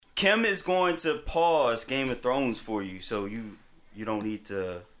Kim is going to pause Game of Thrones for you, so you don't need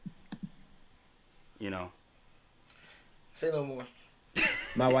to, Say no more.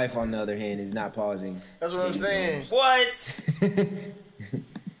 My wife, on the other hand, is not pausing. That's what I'm saying. What?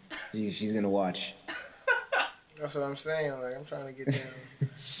 She's gonna watch. That's what I'm saying. Like, I'm trying to get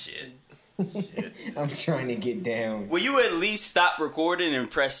down. Shit. I'm trying to get down. Will you at least stop recording and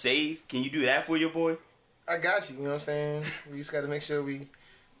press save? Can you do that for your boy? I got you. You know what I'm saying? We just got to make sure we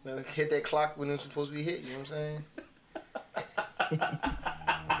hit that clock when it's supposed to be hit. You know what I'm saying?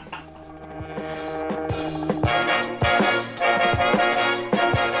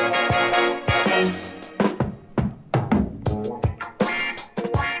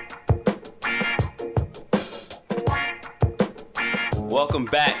 Welcome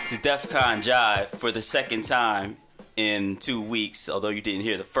back to DefCon Jive for the second time in 2 weeks, although you didn't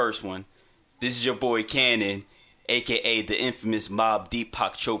hear the first one. This is your boy Cannon, a.k.a. the infamous Mob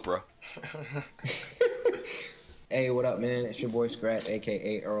Deepak Chopra. Hey, what up, man? It's your boy Scrap,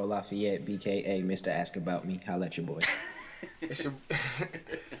 a.k.a. Earl Lafayette, b.k.a. Mr. Ask About Me. Holla at your boy. It's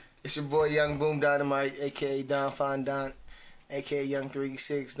your boy Young Boom Dynamite, a.k.a. Don Fondant, a.k.a. Young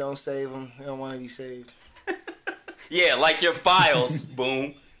 36. Don't save him. They don't want to be saved. Yeah, like your files,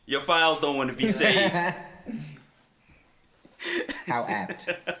 Boom. Your files don't want to be saved. How apt.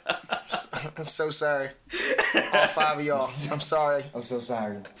 I'm so sorry. All 5 of y'all. I'm sorry. I'm so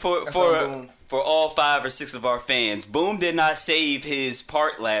sorry. For all 5 or 6 of our fans, Boom did not save his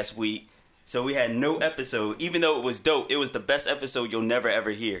part last week, so we had no episode. Even though it was dope, it was the best episode you'll never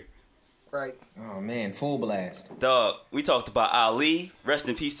ever hear. Right. Oh, man. Full blast. Dog, we talked about Ali. Rest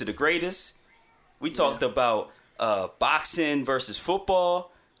in peace to the greatest. We talked about boxing versus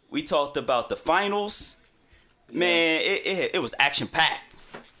football. We talked about the finals. Yeah. Man, it was action packed.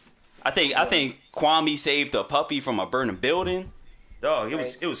 I think Kwame saved a puppy from a burning building. Dog,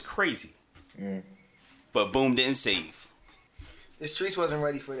 it was crazy. Mm. But Boom didn't save. The streets wasn't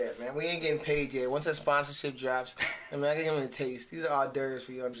ready for that, man. We ain't getting paid yet. Once that sponsorship drops, I can give them a taste. These are hors d'oeuvres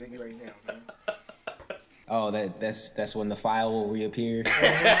for you. I'm drinking right now, man. Oh, that's when the file will reappear. You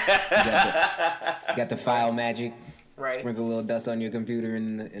got the file magic. Right. Sprinkle a little dust on your computer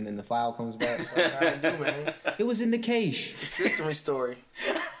and then the file comes back. That's what I'm trying to do, man. It was in the cache. The system restored.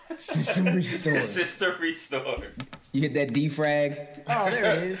 System restored. System restored. You hit that defrag. Oh,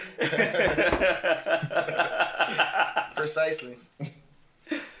 there it is. Precisely.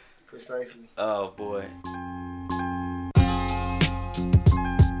 Precisely. Oh, boy.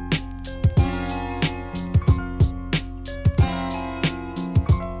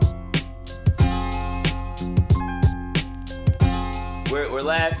 We're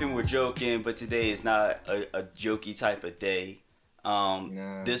laughing, we're joking, but today is not a jokey type of day.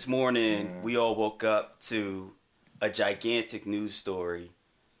 This morning, we all woke up to a gigantic news story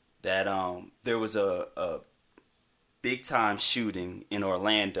that there was a big-time shooting in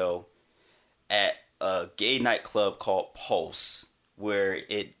Orlando at a gay nightclub called Pulse, where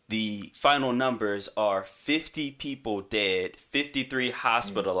the final numbers are 50 people dead, 53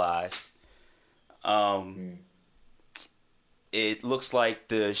 hospitalized. It looks like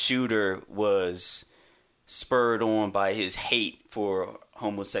the shooter was spurred on by his hate for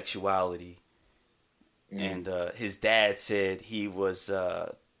homosexuality. And his dad said he was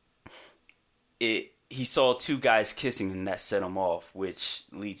he saw 2 guys kissing and that set him off, which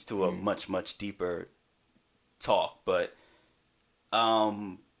leads to a much, much deeper talk. But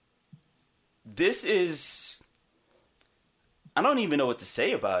this is, I don't even know what to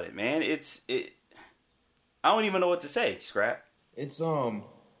say about it, man. I don't even know what to say, Scrap. It's I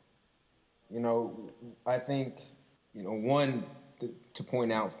think, one to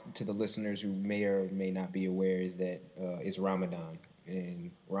point out to the listeners who may or may not be aware is that it's Ramadan, and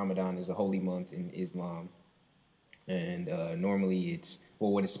Ramadan is a holy month in Islam, and normally it's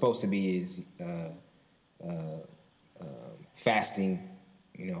what it's supposed to be is fasting,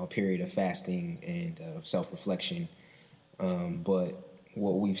 a period of fasting and of self-reflection, but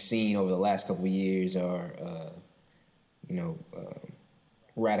what we've seen over the last couple of years are,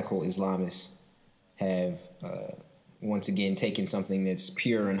 radical Islamists have once again taken something that's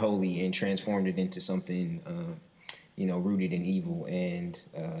pure and holy and transformed it into something, rooted in evil. And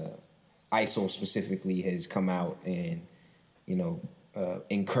ISIL specifically has come out and,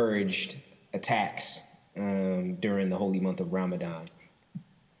 encouraged attacks during the holy month of Ramadan.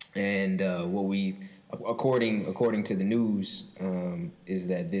 And according to the news, is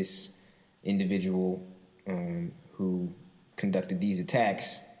that this individual who conducted these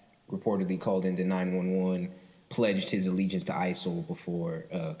attacks reportedly called into 911, pledged his allegiance to ISIL before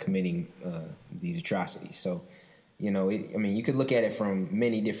committing these atrocities. So, You could look at it from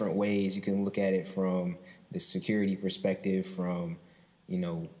many different ways. You can look at it from the security perspective, from,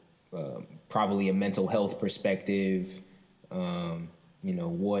 probably a mental health perspective.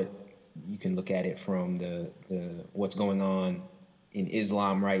 What you can look at it from the what's going on in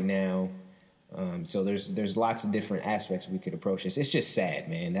Islam right now. So there's lots of different aspects we could approach this. It's just sad,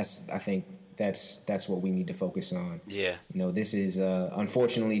 man. I think that's what we need to focus on. Yeah. This is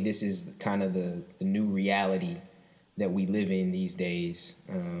unfortunately this is kind of the new reality that we live in these days.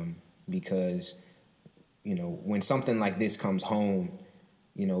 Because when something like this comes home,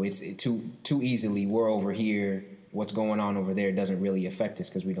 it's too easily we're over here. What's going on over there doesn't really affect us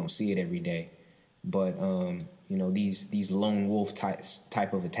because we don't see it every day. But these lone wolf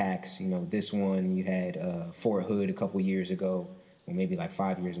type of attacks. This one you had Fort Hood a couple years ago, or maybe like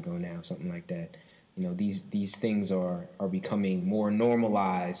 5 years ago now, something like that. These things are becoming more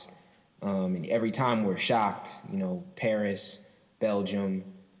normalized, and every time we're shocked. Paris, Belgium,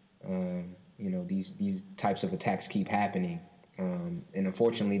 these types of attacks keep happening, and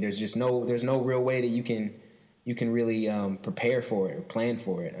unfortunately, there's no real way that you can really prepare for it or plan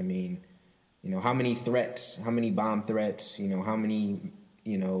for it. I mean, how many threats, how many bomb threats, how many,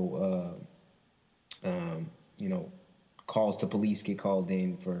 calls to police get called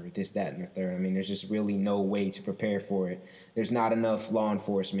in for this, that, and the third. I mean, there's just really no way to prepare for it. There's not enough law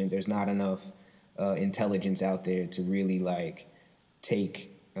enforcement. There's not enough intelligence out there to really take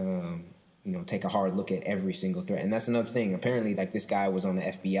a hard look at every single threat. And that's another thing. Apparently, this guy was on the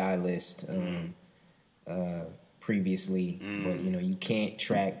FBI list previously, but you can't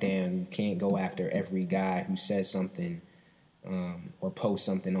track down, you can't go after every guy who says something or posts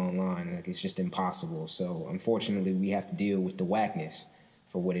something online. It's just impossible. So unfortunately, we have to deal with the whackness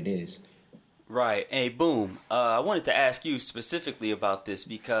for what it is. Right. Hey, Boom. I wanted to ask you specifically about this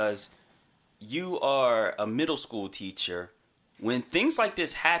because you are a middle school teacher. When things like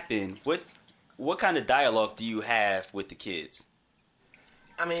this happen, what kind of dialogue do you have with the kids?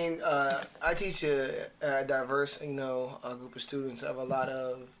 I mean, I teach a diverse, group of students. I have a lot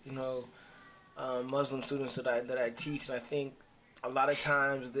of, Muslim students that I teach, and I think a lot of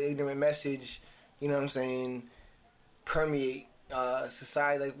times the ignorant message, permeate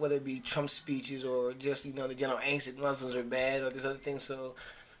society, whether it be Trump speeches or just, the general angst that Muslims are bad or these other things. So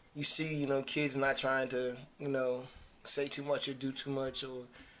you see, kids not trying to, say too much or do too much or,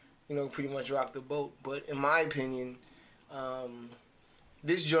 pretty much rock the boat. But in my opinion,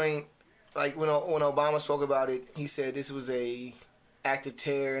 this joint, when Obama spoke about it, he said this was a act of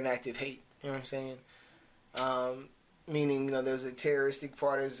terror and act of hate. You know what I'm saying? Meaning, there's a terroristic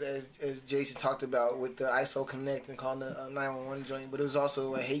part as Jason talked about with the ISO Connect and calling the 911 joint, but it was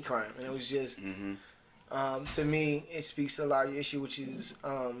also a hate crime, and it was just to me it speaks to a larger issue, which is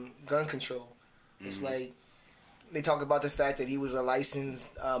gun control. It's like they talk about the fact that he was a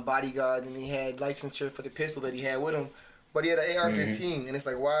licensed bodyguard and he had licensure for the pistol that he had with him. But he had an AR-15, and it's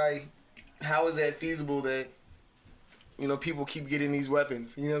like, why? How is that feasible that, people keep getting these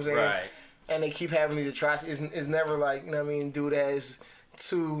weapons? You know what I'm saying? Right. And they keep having these atrocities. It's never like, dude has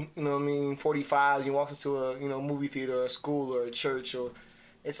two, 45s. He walks into a, movie theater or a school or a church, or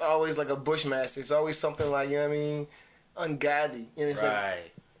it's always like a bushmaster. It's always something like, ungodly. And it's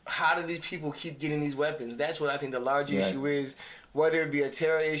like, how do these people keep getting these weapons? That's what I think the larger issue is. Whether it be a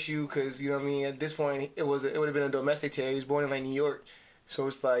terror issue, because, at this point, it would have been a domestic terror. He was born in, New York. So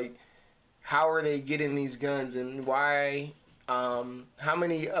it's like, how are they getting these guns, and why, how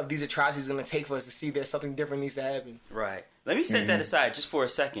many of these atrocities going to take for us to see that something different needs to happen? Right. Let me set that aside just for a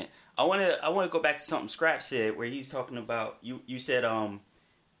second. I want to go back to something Scrap said, where he's talking about, you said,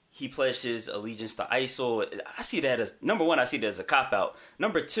 he pledged his allegiance to ISIL. I see that as, number one, I see that as a cop-out.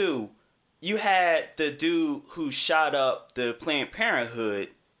 Number two, you had the dude who shot up the Planned Parenthood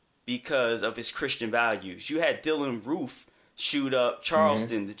because of his Christian values. You had Dylan Roof shoot up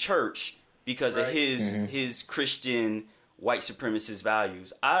Charleston, the church, because of his Christian white supremacist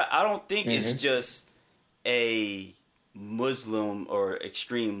values. I don't think it's just a Muslim or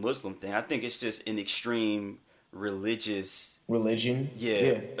extreme Muslim thing. I think it's just an extreme religion.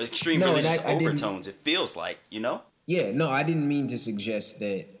 Yeah. Extreme religious overtones. It feels like, Yeah, no, I didn't mean to suggest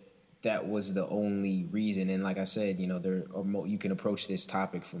that was the only reason. And like I said, you can approach this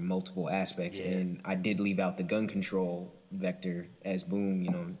topic from multiple aspects. Yeah. And I did leave out the gun control vector, as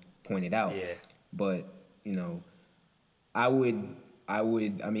Boom, pointed out. Yeah. But, I mean,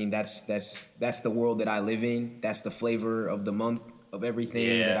 that's the world that I live in. That's the flavor of the month of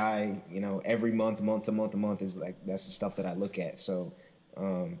everything that I, every month to month is like, that's the stuff that I look at. So,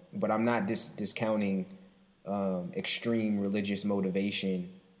 but I'm not discounting extreme religious motivation,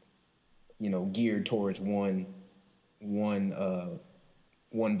 geared towards one one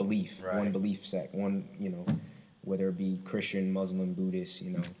belief, right. one belief sect, whether it be Christian, Muslim, Buddhist,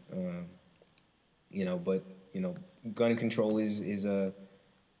 but gun control is a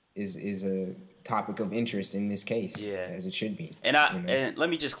topic of interest in this case, as it should be. And and let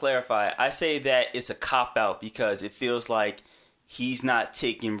me just clarify. I say that it's a cop out because it feels like he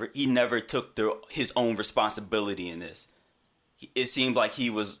never took his own responsibility in this. It seemed like he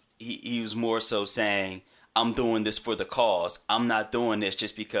was more so saying, I'm doing this for the cause. I'm not doing this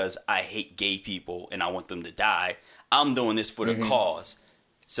just because I hate gay people and I want them to die. I'm doing this for the cause.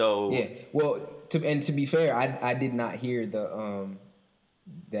 So yeah. Well, to be fair, I did not hear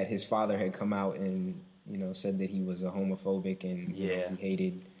that his father had come out and said that he was a homophobic and he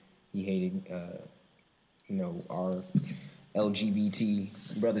hated our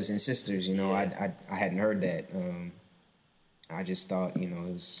LGBT brothers and sisters. I hadn't heard that. I just thought it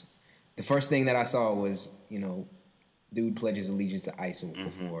was the first thing that I saw was dude pledges allegiance to ISIL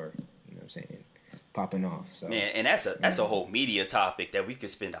before what I'm saying, popping off. So man, and that's a whole media topic that we could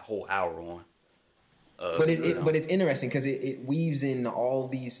spend a whole hour on. But it's interesting because it weaves in all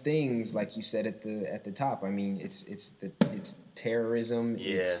these things, like you said at the top. I mean, it's terrorism.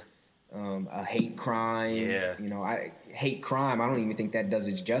 Yeah. It's a hate crime. Yeah. Hate crime. I don't even think that does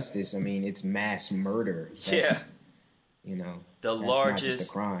it justice. I mean, it's mass murder. That's, the not just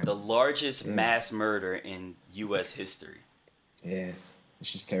a crime. The largest mass murder in U.S. history. Yeah,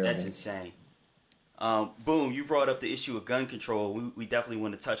 it's just terrible. That's insane. Boom, you brought up the issue of gun control. We definitely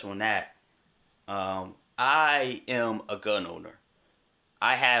want to touch on that. I am a gun owner.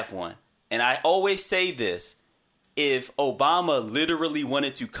 I have one. And I always say this. If Obama literally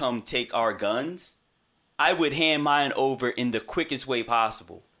wanted to come take our guns, I would hand mine over in the quickest way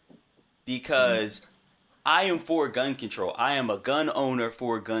possible. Because I am for gun control. I am a gun owner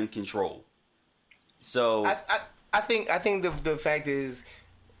for gun control. So I think the fact is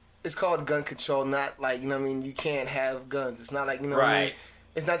it's called gun control, not like, you can't have guns. It's not like, right.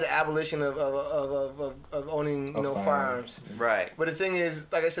 It's not the abolition of owning, firearms. Right. But the thing is,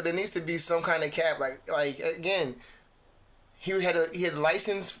 like I said, there needs to be some kind of cap. Like again, he had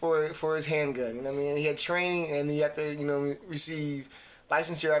license for his handgun. He had training, and he had to receive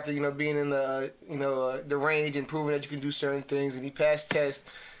licensure after being in the range and proving that you can do certain things, and he passed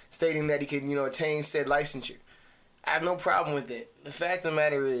tests stating that he could attain said licensure. I have no problem with it. The fact of the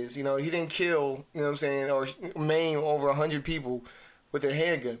matter is, he didn't kill or maim over 100 people with a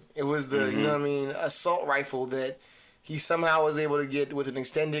handgun. It was the assault rifle that he somehow was able to get with an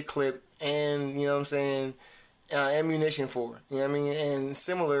extended clip and ammunition for. And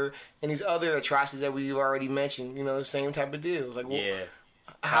similar in these other atrocities that we've already mentioned. The same type of deals. Like,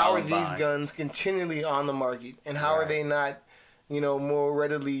 how are these guns continually on the market, and how are they not more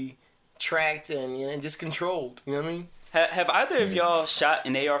readily tracked and just controlled? You know what I mean? Have either of y'all shot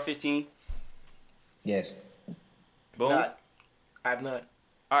an AR-15? Yes. Boom. I've not.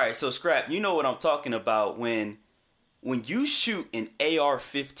 All right, so Scrap, you know what I'm talking about when you shoot an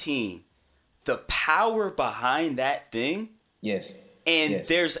AR-15, the power behind that thing. Yes. And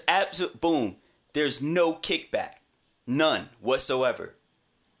there's there's no kickback. None whatsoever.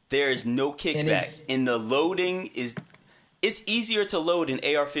 There is no kickback. And the loading it's easier to load an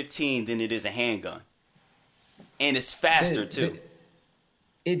AR-15 than it is a handgun. And it's faster too.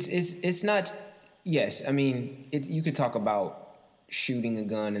 It's not. Yes, I mean, you could talk about shooting a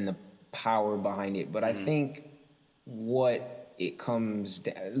gun and the power behind it, but I think what it comes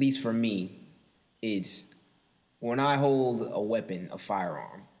down, at least for me, it's when I hold a weapon, a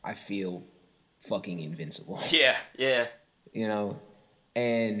firearm, I feel fucking invincible. Yeah.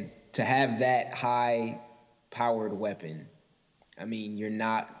 And to have that high powered weapon, I mean,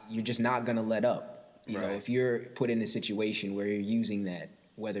 you're just not gonna let up. You know, if you're put in a situation where you're using that,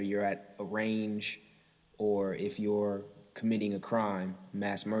 whether you're at a range or if you're committing a crime,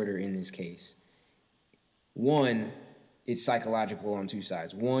 mass murder in this case, one, it's psychological on two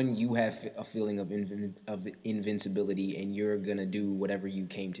sides. One, you have a feeling of invincibility and you're going to do whatever you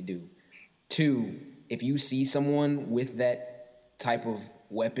came to do. Two, if you see someone with that type of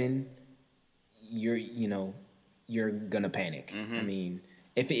weapon, you're going to panic. I mean,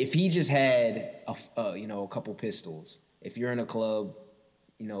 if he just had a couple pistols, if you're in a club,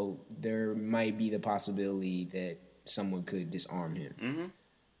 there might be the possibility that someone could disarm him.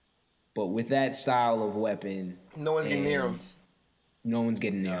 But with that style of weapon, no one's getting near him. No one's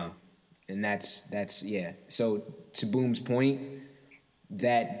getting near him. And that's yeah. So to Boom's point,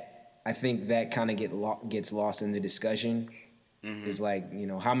 that I think that kind of gets lost in the discussion. Is like,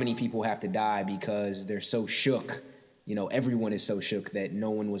 how many people have to die because they're so shook. Everyone is so shook that no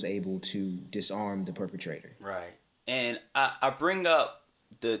one was able to disarm the perpetrator. Right. And I bring up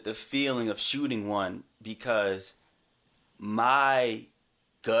the feeling of shooting one because my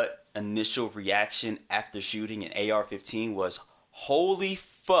gut initial reaction after shooting an AR-15 was, holy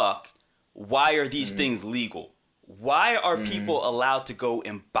fuck, why are these things legal? Why are people allowed to go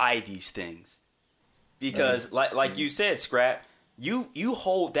and buy these things? Because like you said, Scrap, you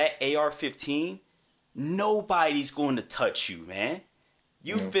hold that AR-15, nobody's going to touch you, man.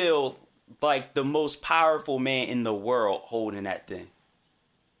 You feel like the most powerful man in the world holding that thing.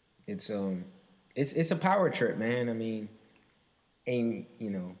 It's a power trip, man. I mean, and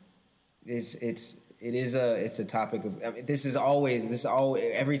it's a topic of. I mean, this is always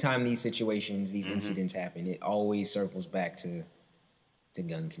every time these situations, these incidents happen, it always circles back to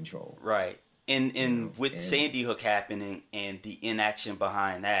gun control. Right. And with Sandy Hook happening and the inaction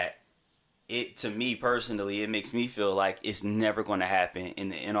behind that, it, to me personally, it makes me feel like it's never going to happen,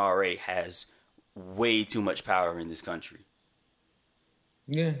 and the NRA has way too much power in this country.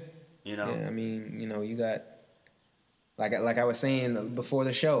 Yeah. Yeah, I mean, you got like I was saying before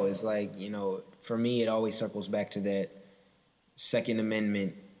the show, it's like, for me it always circles back to that Second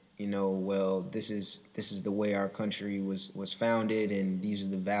Amendment. Well, this is the way our country was founded, and these are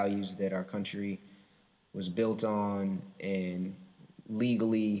the values that our country was built on, and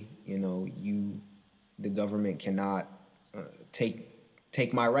legally, the government cannot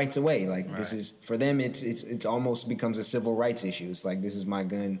take my rights away. Like, right. This is, for them, it's almost becomes a civil rights issue. It's like, this is my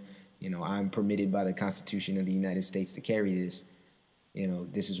gun. I'm permitted by the Constitution of the United States to carry this.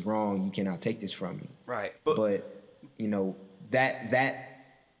 This is wrong. You cannot take this from me. Right. But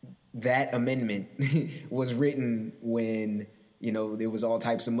that amendment was written when, there was all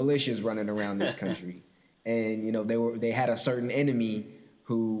types of militias running around this country. And, they had a certain enemy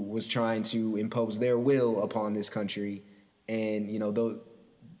who was trying to impose their will upon this country. And,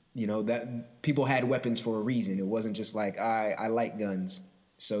 that people had weapons for a reason. It wasn't just like, I like guns,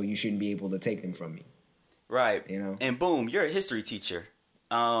 so you shouldn't be able to take them from me. Right. And boom, you're a history teacher.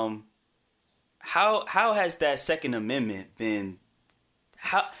 How has that Second Amendment been,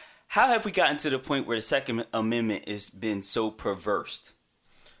 how have we gotten to the point where the Second Amendment has been so perverse?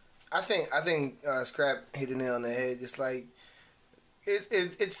 I think Scrap hit the nail on the head. It's like it's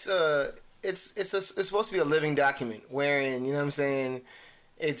supposed to be a living document wherein,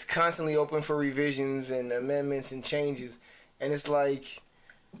 it's constantly open for revisions and amendments and changes, and it's like,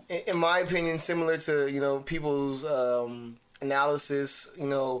 in my opinion, similar to people's analysis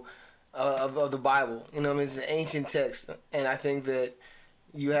of the Bible. It's an ancient text, and I think that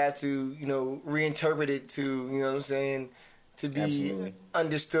you have to reinterpret it to to be Absolutely.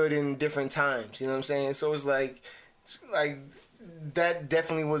 Understood in different times. So it's like that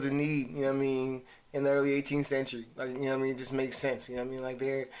definitely was a need. In the early 18th century, it just makes sense. Like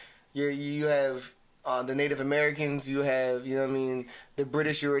you have the Native Americans, you have the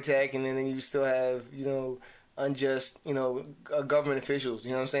British you were attacking, and then you still have unjust government officials.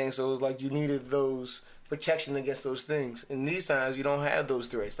 So it was like you needed those protection against those things. In these times, you don't have those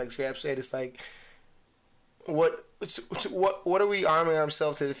threats. Like Scrap said, it's like what are we arming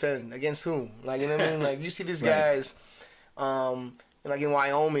ourselves to defend against whom? Like like you see these guys. Like in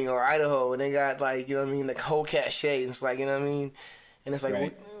Wyoming or Idaho, and they got the whole cachet. And it's like and it's like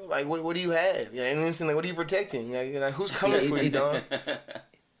right. What do you have? Like, what are you protecting? Like who's coming for you, dog?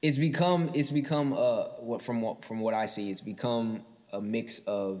 It's become from what I see, it's become a mix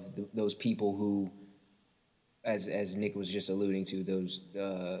of those people who, as Nick was just alluding to, those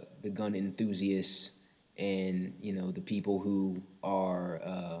the gun enthusiasts, and the people who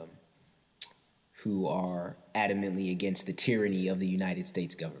are adamantly against the tyranny of the United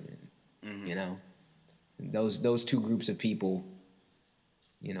States government. Mm-hmm. Those two groups of people,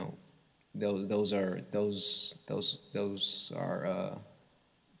 those are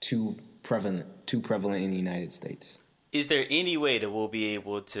too prevalent in the United States. Is there any way that we'll be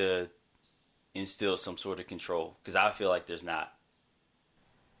able to instill some sort of control? Because I feel like there's not.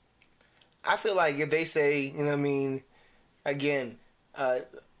 I feel like if they say, again,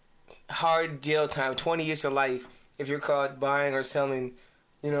 hard jail time, 20 years to life if you're caught buying or selling,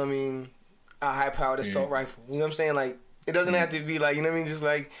 a high-powered assault rifle. Like, it doesn't have to be like, just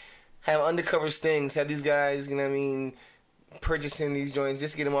like have undercover stings, have these guys, purchasing these joints,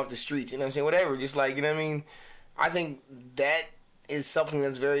 just get them off the streets, whatever. Just like, I think that is something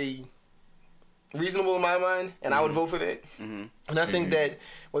that's very reasonable in my mind, and I would vote for that. Mm-hmm. And I think that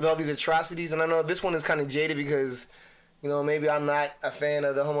with all these atrocities, and I know this one is kind of jaded because maybe I'm not a fan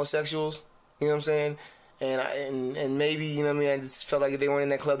of the homosexuals, and maybe, I just felt like if they weren't in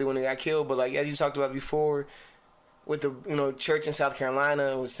that club, they wouldn't have got killed. But like, as you talked about before, with the church in South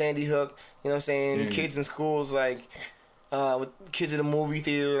Carolina with Sandy Hook. You know what I'm saying? Kids in schools with kids in the movie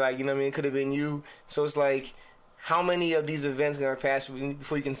theater, it could have been you. So it's like, how many of these events are going to pass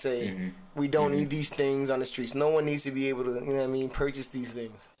before you can say we don't need these things on the streets? No one needs to be able to, purchase these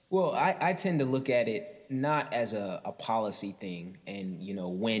things. Well, I tend to look at it not as a policy thing and,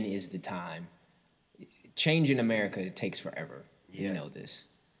 when is the time. Change in America takes forever. Yeah. You know this.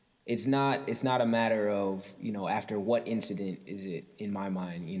 It's not a matter of, after what incident is it, in my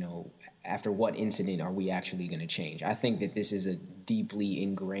mind, after what incident are we actually going to change? I think that this is a deeply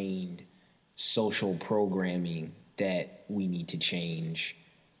ingrained social programming that we need to change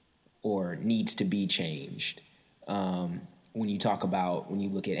or needs to be changed. When you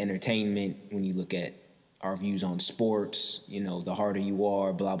look at entertainment, when you look at our views on sports, the harder you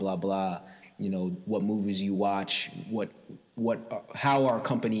are, blah, blah, blah, what movies you watch, how are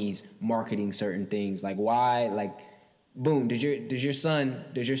companies marketing certain things? Like why, boom, does your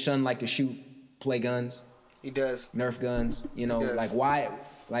son like to play guns? He does. Nerf guns, like why?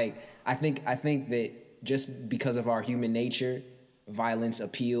 I think that just because of our human nature, violence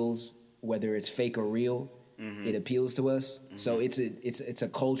appeals, whether it's fake or real. It appeals to us. So it's a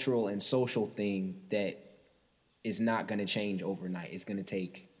cultural and social thing that is not going to change overnight. It's going to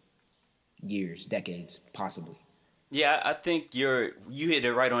take years, decades, possibly. Yeah, I think you hit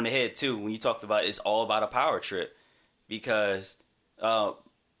it right on the head too when you talked about it's all about a power trip, because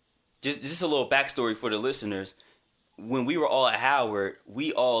just a little backstory for the listeners. When we were all at Howard,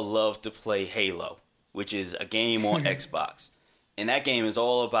 we all loved to play Halo, which is a game on Xbox, and that game is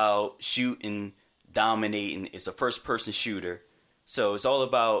all about shooting, dominating. It's a first-person shooter, so it's all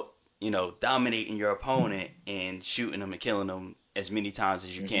about dominating your opponent and shooting them and killing them as many times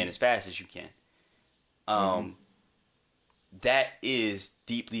as you can, as fast as you can. That is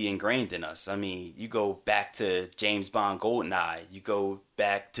deeply ingrained in us. I mean, you go back to James Bond GoldenEye, you go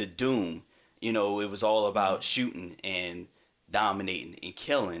back to Doom. It was all about shooting and dominating and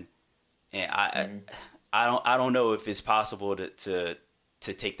killing. And I don't know if it's possible to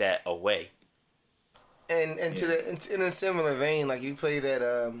take that away. And in a similar vein, like you play that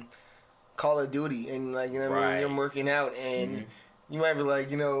Call of Duty, and you're working out, and you might be like,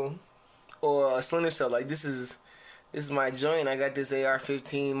 or a Splinter Cell, like this is my joint. I got this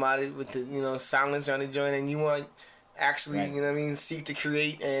AR-15 modded with the silencer on the joint, and you want actually seek to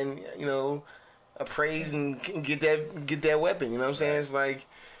create and appraise and get that weapon. You know what I'm saying? It's like,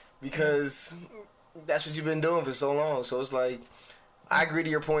 because that's what you've been doing for so long. So it's like, I agree to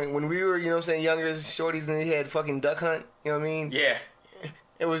your point. When we were, younger shorties, and they had fucking Duck Hunt, you know what I mean? Yeah.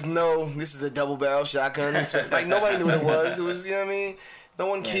 It was this is a double barrel shotgun. Like, nobody knew what it was. It was, you know what I mean? No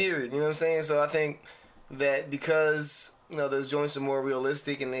one cared, you know what I'm saying? So I think that because, those joints are more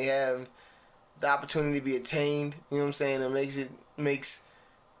realistic and they have the opportunity to be attained, you know what I'm saying? It makes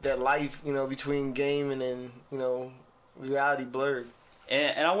that life, between game and then, reality blurred.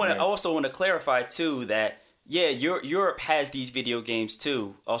 And I also want to clarify too that, yeah, Europe has these video games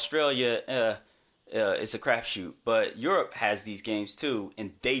too. Australia, it's a crapshoot, but Europe has these games too,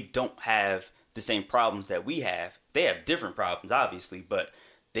 and they don't have the same problems that we have. They have different problems, obviously, but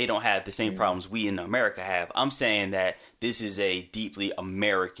they don't have the same problems we in America have. I'm saying that this is a deeply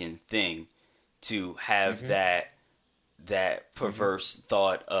American thing to have that perverse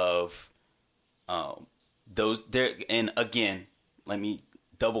thought of those there. And again, let me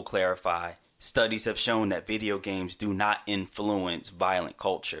double clarify. Studies have shown that video games do not influence violent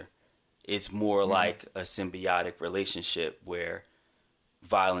culture. It's more like a symbiotic relationship where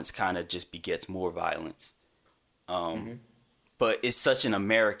violence kind of just begets more violence. But it's such an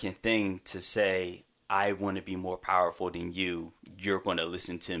American thing to say, I want to be more powerful than you. You're going to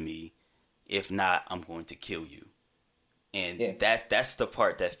listen to me. If not, I'm going to kill you. And that's the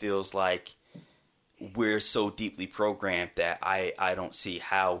part that feels like we're so deeply programmed that I don't see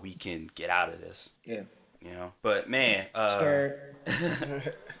how we can get out of this. Yeah. But man,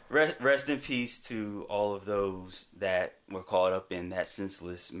 rest in peace to all of those that were caught up in that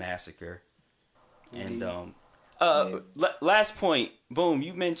senseless massacre. And last point, Boom,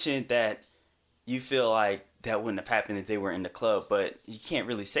 you mentioned that you feel like that wouldn't have happened if they were in the club, but you can't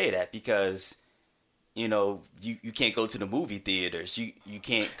really say that because you can't go to the movie theaters. You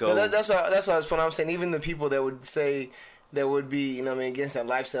can't go. No, that's what I was pointing out. I'm saying even the people that would say that would be against that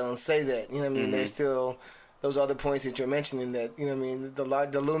lifestyle and say that there's still those other points that you're mentioning that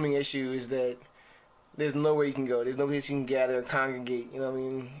the looming issue is that there's nowhere you can go. There's no place you can gather, congregate.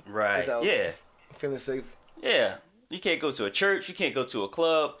 Right? Without feeling safe. Yeah, you can't go to a church. You can't go to a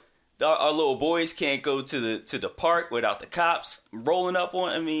club. Our little boys can't go to the park without the cops rolling up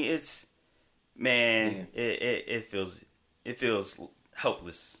on. Man, it feels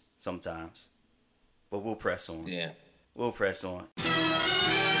hopeless sometimes. But we'll press on. Yeah. We'll press on.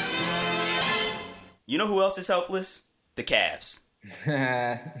 You know who else is helpless? The Cavs.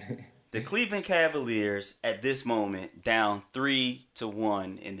 The Cleveland Cavaliers at this moment down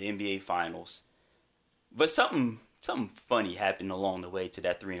 3-1 in the NBA Finals. But something funny happened along the way to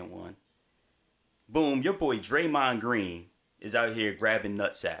that 3-1. Boom, your boy Draymond Green is out here grabbing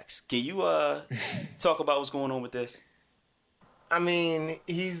nutsacks. Can you talk about what's going on with this? I mean,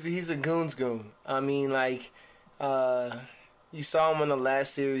 he's a goon's goon. I mean, like, you saw him in the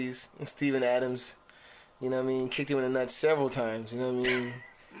last series, Steven Adams. You know what I mean? Kicked him in the nuts several times. You know what I mean?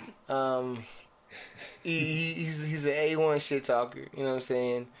 He's an A1 shit talker, you know what I'm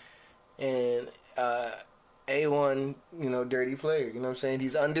saying? And A1, dirty player, you know what I'm saying?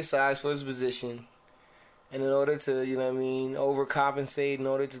 He's undersized for his position. And in order to, you know what I mean, overcompensate, in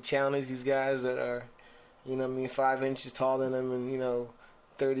order to challenge these guys that are, 5 inches taller than him and,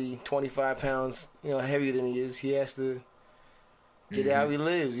 30, 25 pounds, heavier than he is, he has to get how he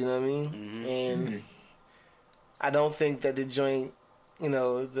lives, you know what I mean? Mm-hmm. And I don't think that the joint,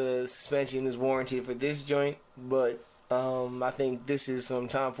 the suspension is warranted for this joint, but I think this is some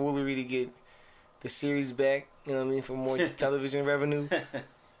tomfoolery to get the series back, for more television revenue.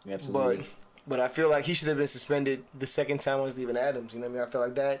 Absolutely. But I feel like he should have been suspended the second time on Steven Adams, I feel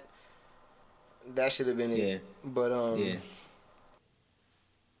like that should have been it. But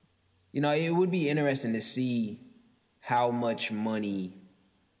it would be interesting to see how much money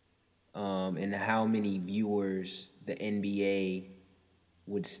and how many viewers the NBA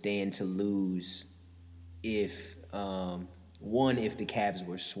would stand to lose if one, if the Cavs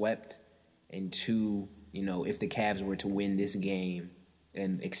were swept, and two, if the Cavs were to win this game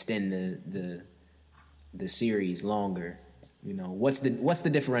and extend the series longer. What's the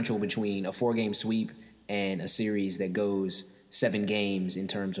differential between a 4-game sweep and a series that goes 7 games in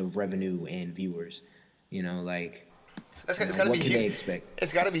terms of revenue and viewers? It's gotta what be can huge. They expect?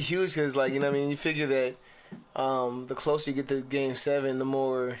 It's got to be huge because, you figure that the closer you get to Game 7, the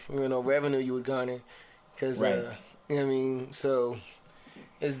more revenue you would garner. Because so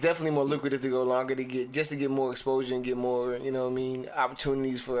it's definitely more lucrative to go longer to get more exposure and get more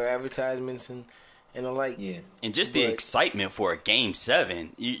opportunities for advertisements and the like. Yeah, and just the excitement for a Game 7,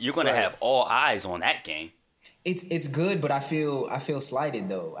 you're gonna have all eyes on that game. It's good, but I feel slighted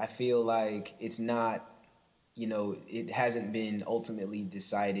though. I feel like it's not. It hasn't been ultimately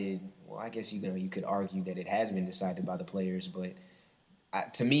decided. Well, I guess you could argue that it has been decided by the players, but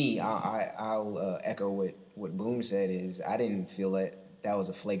to me, I'll echo what Boom said. Is I didn't feel that was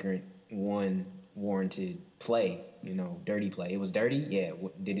a flagrant warranted play. Dirty play. It was dirty. Yeah.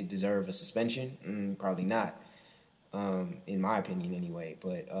 Did it deserve a suspension? Probably not. In my opinion, anyway.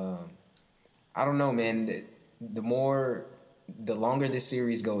 But I don't know, man. The longer this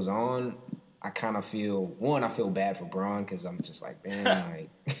series goes on, I kind of feel I feel bad for Braun because I'm just like, man, like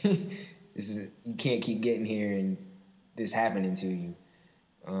you can't keep getting here and this happening to you.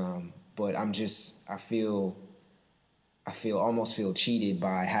 But I almost feel cheated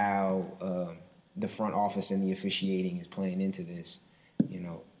by how the front office and the officiating is playing into this.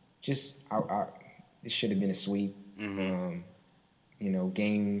 This should have been a sweep. Mm-hmm.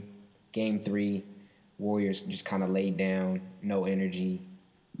 Game 3, Warriors just kind of laid down, no energy.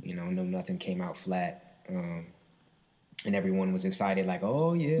 Nothing came out flat. And everyone was excited, like,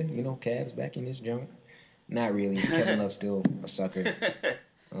 oh, yeah, Cavs back in this junk. Not really. Kevin Love's still a sucker.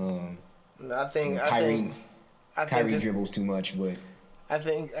 I think Kyrie dribbles too much, but I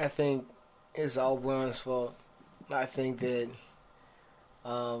think it's all Braun's fault. I think that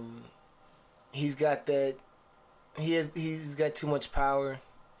he's got too much power,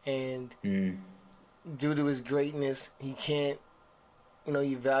 and due to his greatness, he can't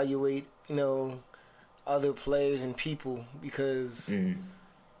evaluate other players and people because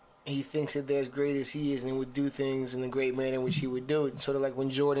he thinks that they're as great as he is and would do things in the great manner in which he would do it. Sort of like when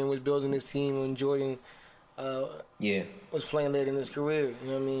Jordan was building his team, when Jordan was playing late in his career, you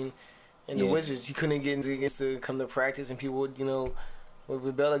know what I mean? And the Wizards, he couldn't get against to come to practice, and people would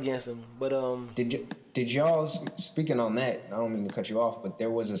rebel against him. But did y'all, speaking on that, I don't mean to cut you off, but there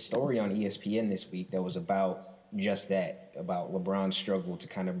was a story on ESPN this week that was about just that, about LeBron's struggle to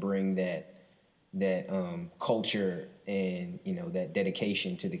kind of bring that culture and that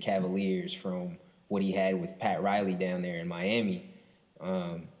dedication to the Cavaliers from what he had with Pat Riley down there in Miami.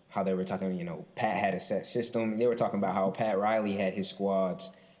 How they were talking, Pat had a set system. They were talking about how Pat Riley had his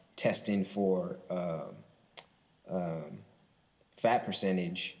squads testing for fat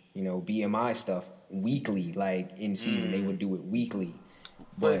percentage, BMI stuff weekly. Like in season, they would do it weekly.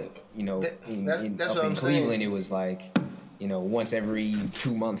 But you know, that's what I'm Cleveland, saying. it was like, you know, once every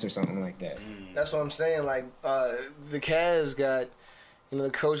 2 months or something like that. That's what I'm saying. Like the Cavs got, you know,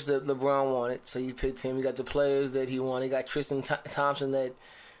 the coach that LeBron wanted, so you picked him. You got the players that he wanted. You got Tristan Thompson, that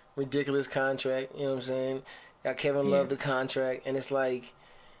ridiculous contract. You know what I'm saying? Got Kevin Love, the contract, and it's like,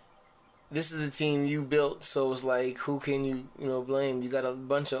 this is the team you built. So it's like, who can you blame? You got a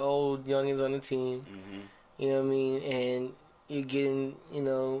bunch of old youngins on the team. You know what I mean? And you're getting,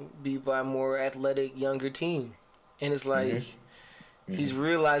 beat by a more athletic, younger team, and it's like. He's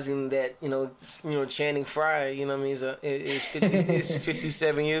realizing that Channing Frye, you know what I mean, is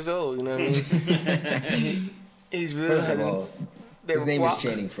 57 years old. You know what I mean? He's realizing. First of all, his name is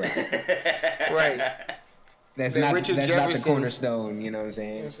Channing Frye. Right. That's not the cornerstone. You know what I'm saying?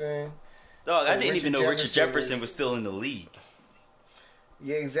 You know what I'm saying? Dog, I didn't even know Richard Jefferson was still in the league.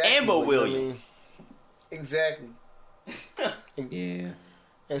 Yeah, exactly. And Mo Williams. Exactly. Yeah.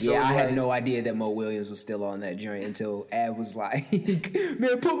 And so I had like, no idea that Mo Williams was still on that joint until Ab was like,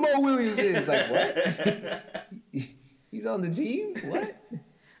 man, put Mo Williams in. It's like, what? He's on the team? What?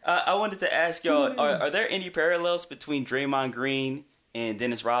 I wanted to ask y'all, are there any parallels between Draymond Green and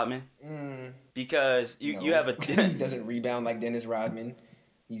Dennis Rodman? Because you have a... He doesn't rebound like Dennis Rodman.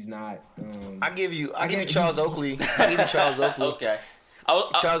 He's not... I give you Charles Oakley. I give you Charles Oakley. Okay.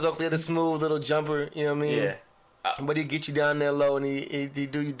 Charles Oakley had a smooth little jumper, you know what I mean? Yeah. But he get you down there low and he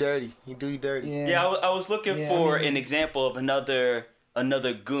do you dirty. He do you dirty. Yeah, I was looking for an example of another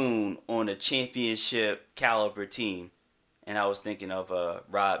goon on a championship caliber team, and I was thinking of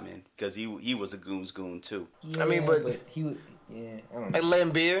Rodman because he was a goon's goon too. Yeah, I mean, but he was, I don't know. like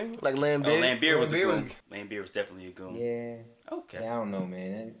Lambeer. Oh, Lambeer was a goon. Lambeer was definitely a goon. Yeah. Okay. Yeah, I don't know,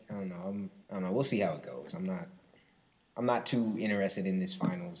 man. I don't know. I don't know. We'll see how it goes. I'm not too interested in this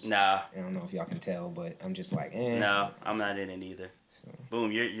finals. Nah. I don't know if y'all can tell, but I'm just like, eh. No, I'm not in it either. So. Boom,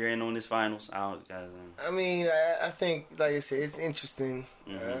 you're in on this finals. I mean, I think, like I said, it's interesting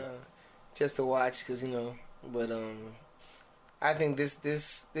just to watch because but I think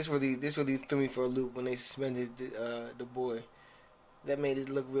this really threw me for a loop when they suspended the boy. That made it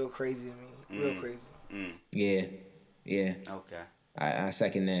look real crazy to me, real crazy. Yeah. Okay. I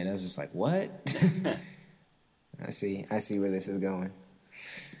second that. I was just like, what? I see where this is going.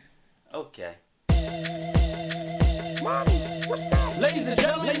 Okay. Ladies and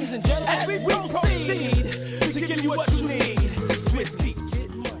gentlemen, as we proceed to give you what you need.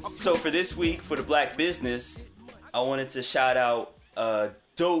 So for this week, for the Black Business, I wanted to shout out a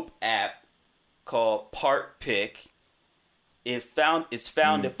dope app called Part Pick. It's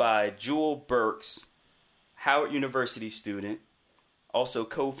founded by Jewel Burks, Howard University student. Also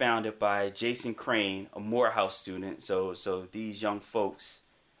co-founded by Jason Crane, a Morehouse student. So these young folks,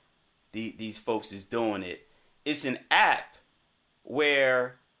 these folks is doing it. It's an app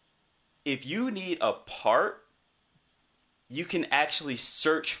where if you need a part, you can actually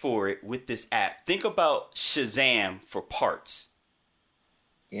search for it with this app. Think about Shazam for parts.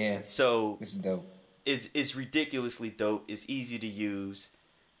 Yeah. So this is dope. It's ridiculously dope. It's easy to use.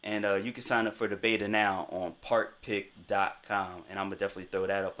 And you can sign up for the beta now on partpick.com. And I'm going to definitely throw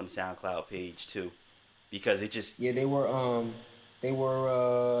that up on the SoundCloud page too. Because it just... Yeah, they were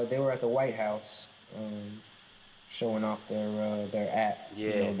at the White House showing off their app.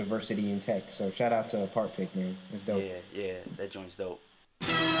 Yeah. Diversity in tech. So shout out to Partpick, man. It's dope. Yeah, that joint's dope. I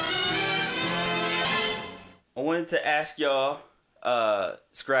wanted to ask y'all,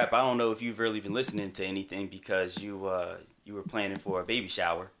 Scrap, I don't know if you've really been listening to anything because you were planning for a baby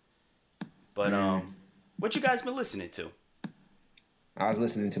shower. But what you guys been listening to? I was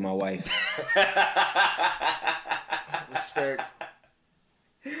listening to my wife. Respect.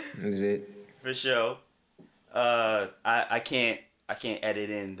 Is it? For sure. I can't edit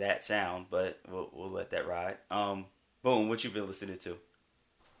in that sound, but we'll let that ride. Boom, what you been listening to?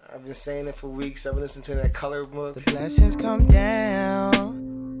 I've been saying it for weeks. I've been listening to that Color book. The blessings come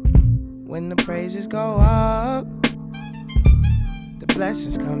down when the praises go up. The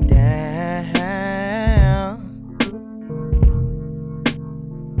blessings come down.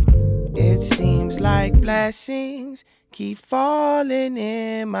 It seems like blessings keep falling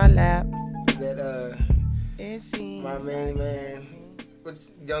in my lap. That It seems my main man.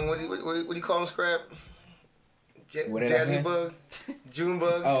 What's young? What do you call him? Scrap. What did I say? Jazzy Bug, June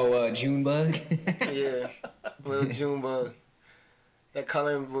Bug. Oh, June Bug. Yeah, little June Bug. That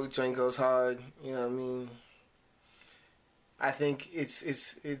coloring book joint goes hard. You know what I mean? I think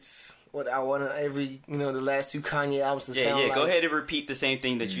it's what I want every the last two Kanye albums to sound like. Yeah. Go ahead and repeat the same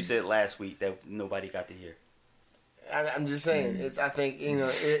thing that you said last week that nobody got to hear. I'm just saying. I think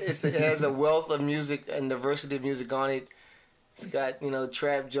it has a wealth of music and diversity of music on it It's got,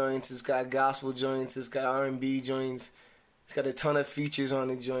 trap joints. It's got gospel joints. It's got R&B joints. It's got a ton of features on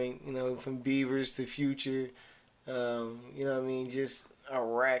the joint, from Beavers to Future. Just a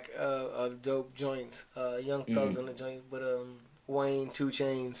rack of dope joints. Young Thugs on the joint, but Wayne, 2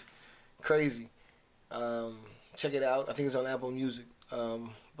 Chainz, crazy. Check it out. I think it's on Apple Music,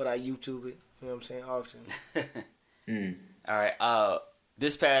 but I YouTube it. You know what I'm saying? Often. All right.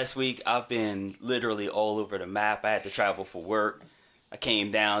 This past week, I've been literally all over the map. I had to travel for work. I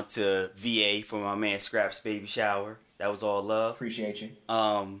came down to VA for my man Scrap's baby shower. That was all love. Appreciate you.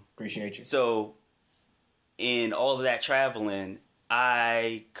 Appreciate you. So, in all of that traveling,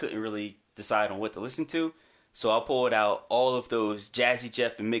 I couldn't really decide on what to listen to. So I pulled out all of those Jazzy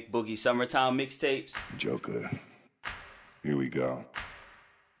Jeff and Mick Boogie summertime mixtapes. Joker, here we go.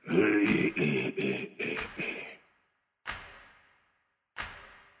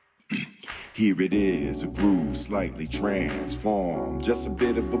 Here it is, a groove slightly transformed. Just a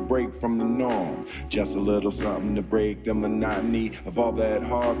bit of a break from the norm. Just a little something to break the monotony of all that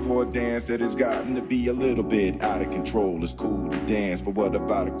hardcore dance that has gotten to be a little bit out of control. It's cool to dance, but what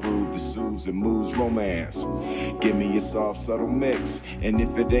about a groove that soothes and moves romance? Give me a soft, subtle mix, and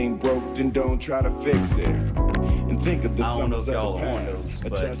if it ain't broke, then don't try to fix it. And think of the I don't know if summers y'all of the are on past. those,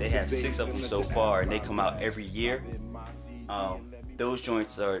 but they have 6 of them so far, and they come out every year. Those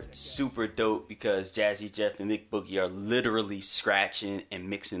joints are super dope because Jazzy Jeff and Mick Boogie are literally scratching and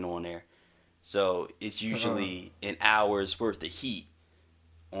mixing on there. So it's usually an hour's worth of heat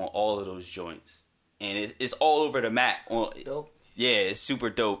on all of those joints. And it's all over the map. Dope. Yeah, it's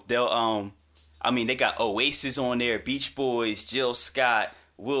super dope. They'll they got Oasis on there, Beach Boys, Jill Scott,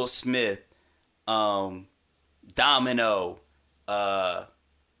 Will Smith, Domino,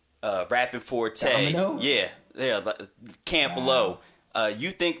 Rappin' Forte. Domino? Yeah, Camp Low.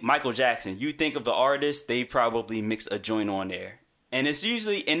 You think Michael Jackson, you think of the artist, they probably mix a joint on there. And it's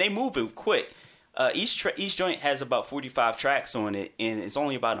usually, and they move it quick. Each joint has about 45 tracks on it, and it's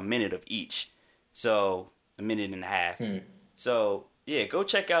only about a minute of each. So, a minute and a half. So, yeah, go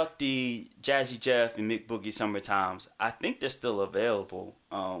check out the Jazzy Jeff and Mick Boogie Summertimes. I think they're still available.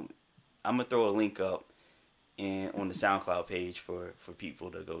 I'm going to throw a link up on the SoundCloud page for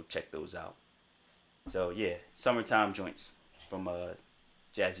people to go check those out. So, yeah, summertime joints from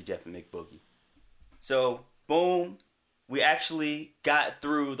Jazzy Jeff and Mick Boogie. So, boom. We actually got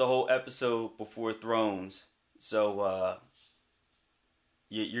through the whole episode before Thrones. So,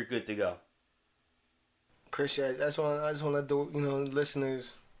 you're good to go. Appreciate it. I just want to do,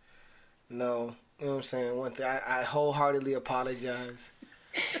 listeners know, you know what I'm saying? One thing, I wholeheartedly apologize.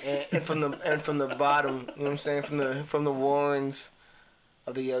 and from the bottom, you know what I'm saying? From the Warrens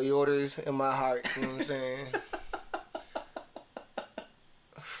of the Yoders in my heart, you know what I'm saying?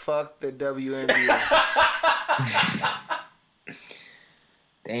 Fuck the WNBA.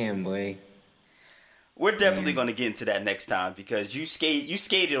 Damn, boy. We're definitely going to get into that next time because you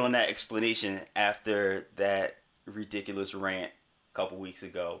skated on that explanation after that ridiculous rant a couple weeks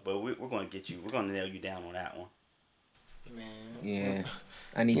ago. But we're going to get you. We're going to nail you down on that one. Man. Yeah.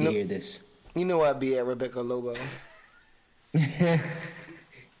 I need to hear this. You know I'd be at Rebecca Lobo. Do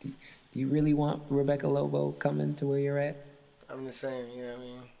you really want Rebecca Lobo coming to where you're at? I'm just saying, you know what I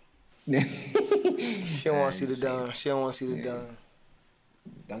mean? She don't want to see the dunk. She don't want to see the dunk.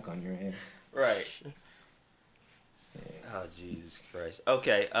 Dunk on your ass. Right. Oh, Jesus Christ.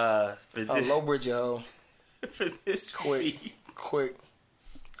 Okay, for this... low bridge, yo. For this week. Quick.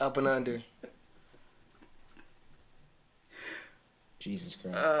 Up and under. Jesus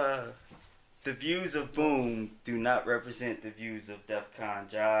Christ. The views of Boom do not represent the views of DefCon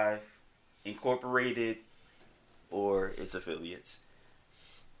Jive, Incorporated, or its affiliates.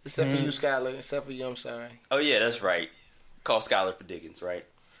 Except for you, Skylar. Except for you, I'm sorry. Oh, yeah, that's right. Call Skylar for Diggins, right?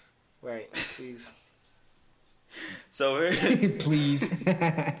 Right, please. So, please.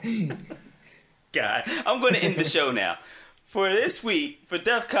 God, I'm going to end the show now. For this week, for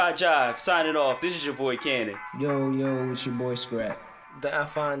DefCon Jive, signing off, this is your boy Cannon. Yo, it's your boy Scrap. The I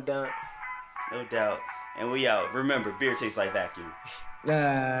find dunk. No doubt. And we out. Remember, beer tastes like vacuum.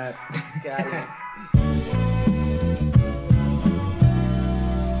 Got it.